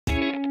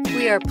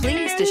We are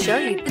pleased to show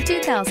you the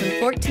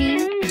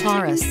 2014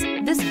 Taurus.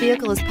 This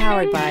vehicle is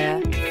powered by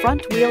a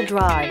front-wheel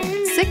drive,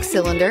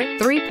 6-cylinder,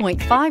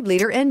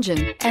 3.5-liter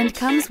engine, and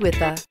comes with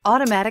a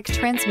automatic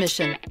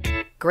transmission.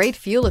 Great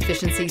fuel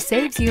efficiency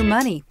saves you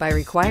money by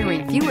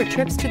requiring fewer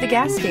trips to the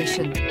gas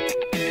station.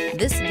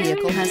 This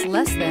vehicle has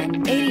less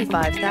than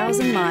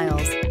 85,000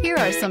 miles. Here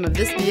are some of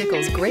this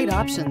vehicle's great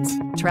options: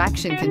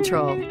 traction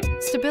control,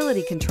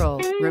 stability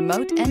control,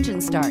 remote engine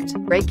start,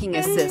 braking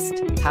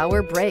assist,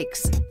 power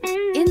brakes.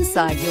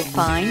 Inside you'll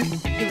find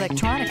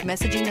electronic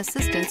messaging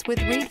assistance with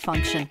read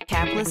function,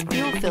 capless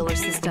fuel filler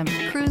system,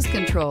 cruise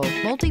control,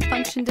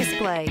 multifunction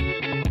display.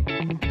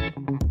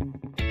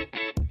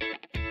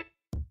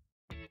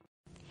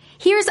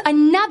 Here's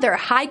another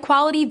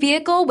high-quality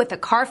vehicle with a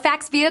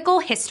Carfax Vehicle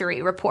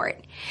History Report.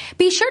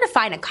 Be sure to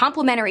find a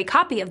complimentary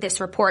copy of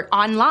this report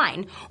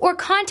online or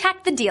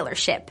contact the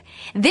dealership.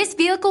 This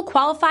vehicle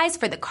qualifies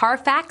for the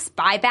Carfax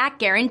Buyback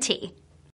Guarantee.